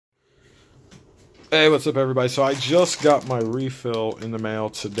Hey, what's up, everybody? So I just got my refill in the mail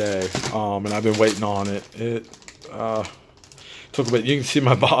today, and I've been waiting on it. It took a bit. You can see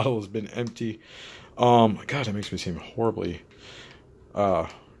my bottle has been empty. God, that makes me seem horribly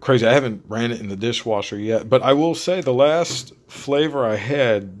crazy. I haven't ran it in the dishwasher yet, but I will say the last flavor I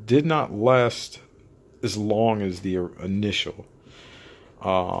had did not last as long as the initial.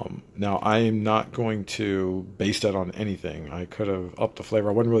 Now I am not going to base that on anything. I could have upped the flavor.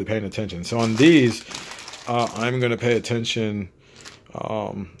 I wasn't really paying attention. So on these, I'm going to pay attention,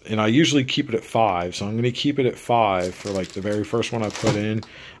 and I usually keep it at 5. So I'm going to keep it at 5 for like the very first one I put in,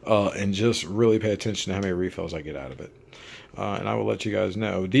 and just really pay attention to how many refills I get out of it. And I will let you guys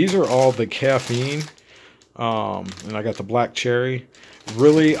know. These are all the caffeine, and I got the black cherry.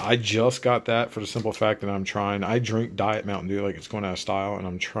 Really, I just got that for the simple fact that I drink Diet Mountain Dew like it's going out of style, and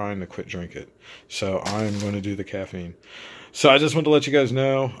I'm trying to quit drink it. So I'm going to do the caffeine. So I just want to let you guys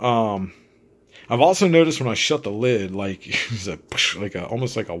know. I've also noticed when I shut the lid, like it's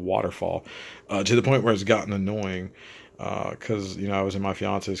almost like a waterfall, to the point where it's gotten annoying. Because, I was in my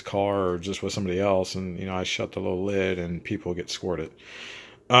fiance's car or just with somebody else, and, I shut the little lid and people get squirted.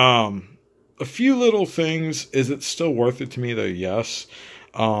 A few little things. Is it still worth it to me, though? Yes.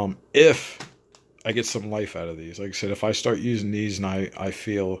 If I get some life out of these. Like I said, if I start using these and I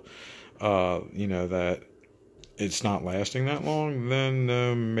feel, that it's not lasting that long,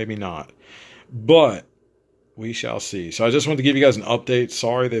 then maybe not. But we shall see. So I just wanted to give you guys an update.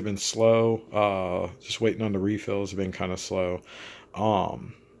 Sorry they've been slow. Just waiting on the refills have been kind of slow.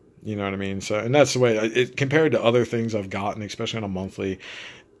 You know what I mean? So, and that's the way, compared to other things I've gotten, especially on a monthly,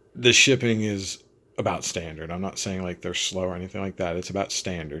 the shipping is about standard. I'm not saying like they're slow or anything like that. It's about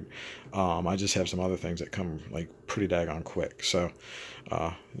standard. I just have some other things that come like pretty daggone quick. So,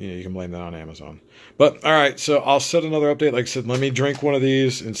 you can blame that on Amazon. But all right, so I'll set another update. Like I said, let me drink one of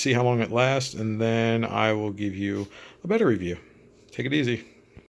these and see how long it lasts, and then I will give you a better review. Take it easy.